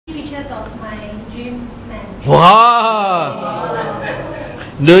features of my dream man. Wow!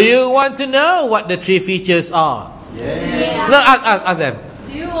 Do you want to know what the 3 features are? Yeah. No, ask them.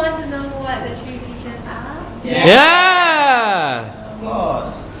 Do you want to know what the 3 features are? Yeah! Of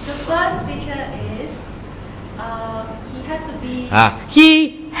course. The first feature is he has to be.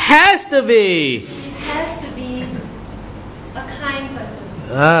 He has to be. He has to be a kind person.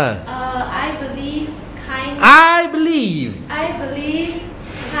 I believe kindness. I believe.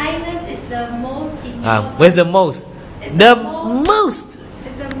 Kindness is the most important. Where's the most? It's The the most.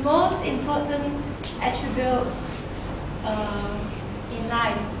 It's the most important attribute in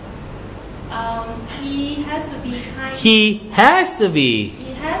life. He has to be kind. He has to be.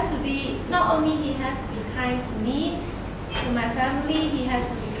 He has to be. Not only he has to be kind to me, to my family. He has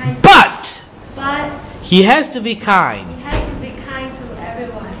to be kind. But He has to be kind. has to be kind to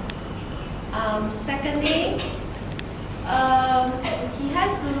everyone. Secondly, he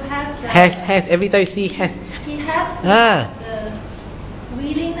has to have the. Has. Every time you see has. He has to have the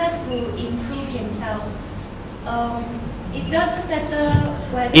willingness to improve himself. It doesn't matter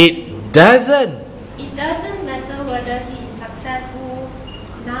whether. It doesn't. It doesn't matter whether he is successful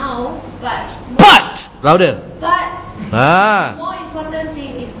now, But louder. But Ah. the more important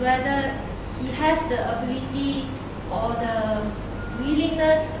thing is whether he has the ability or the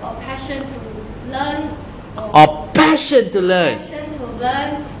willingness or passion to learn. Or passion to learn. Passion to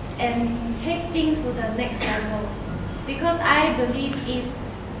learn and take things to the next level. Because I believe if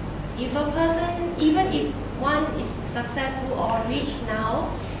a person, even if one is successful or rich now,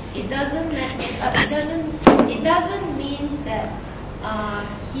 it doesn't mean that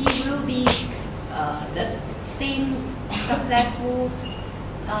he will be the same successful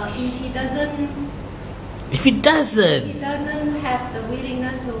if he doesn't have the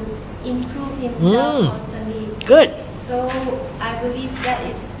willingness to improve himself constantly. Good. So I believe that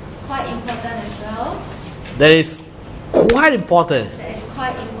is quite important as well. That is quite important. That is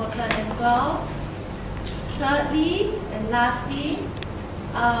quite important as well. Thirdly and lastly,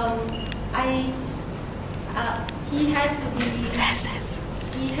 he has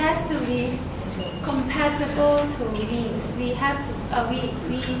to be compatible to me. We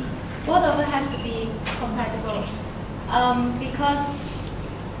both of us has to be compatible. Because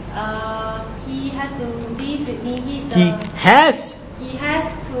he has to live with me.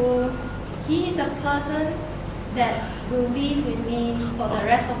 He is a person that will live with me for the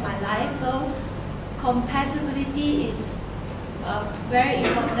rest of my life. So compatibility is very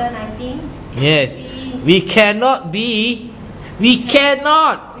important, I think. Yes. We cannot be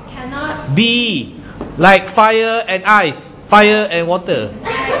like fire and ice, fire and water.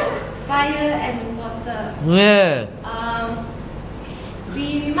 Fire and water. Yeah.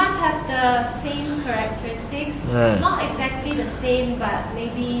 We must have the same characteristics. Not exactly the same, but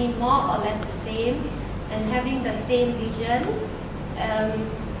maybe more or less the same, and having the same vision.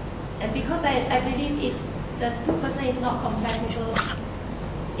 And because I believe if the two person is not compatible,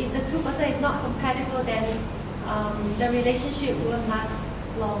 then the relationship won't last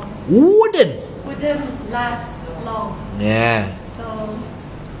long. Wouldn't last long. Yeah. So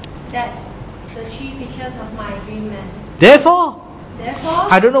that's the 3 features of my dream man. Therefore, Therefore,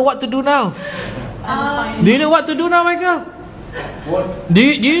 I don't know what to do now. Do you know what to do now, Michael? What? Do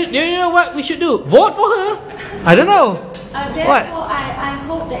you know what we should do? Vote for her? I don't know. therefore, I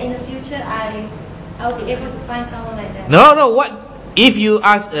hope that in the future I'll be able to find someone like that. No. What if you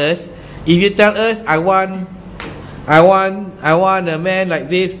ask us? If you tell us, I want a man like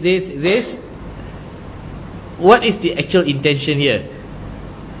this. What is the actual intention here?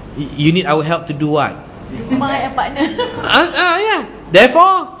 You need our help to do what? My partner. Yeah.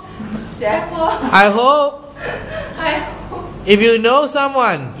 Therefore, I hope if you know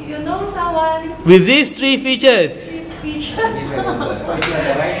someone with these 3 features,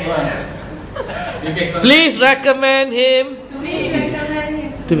 please recommend him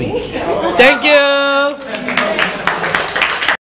to me. Thank you.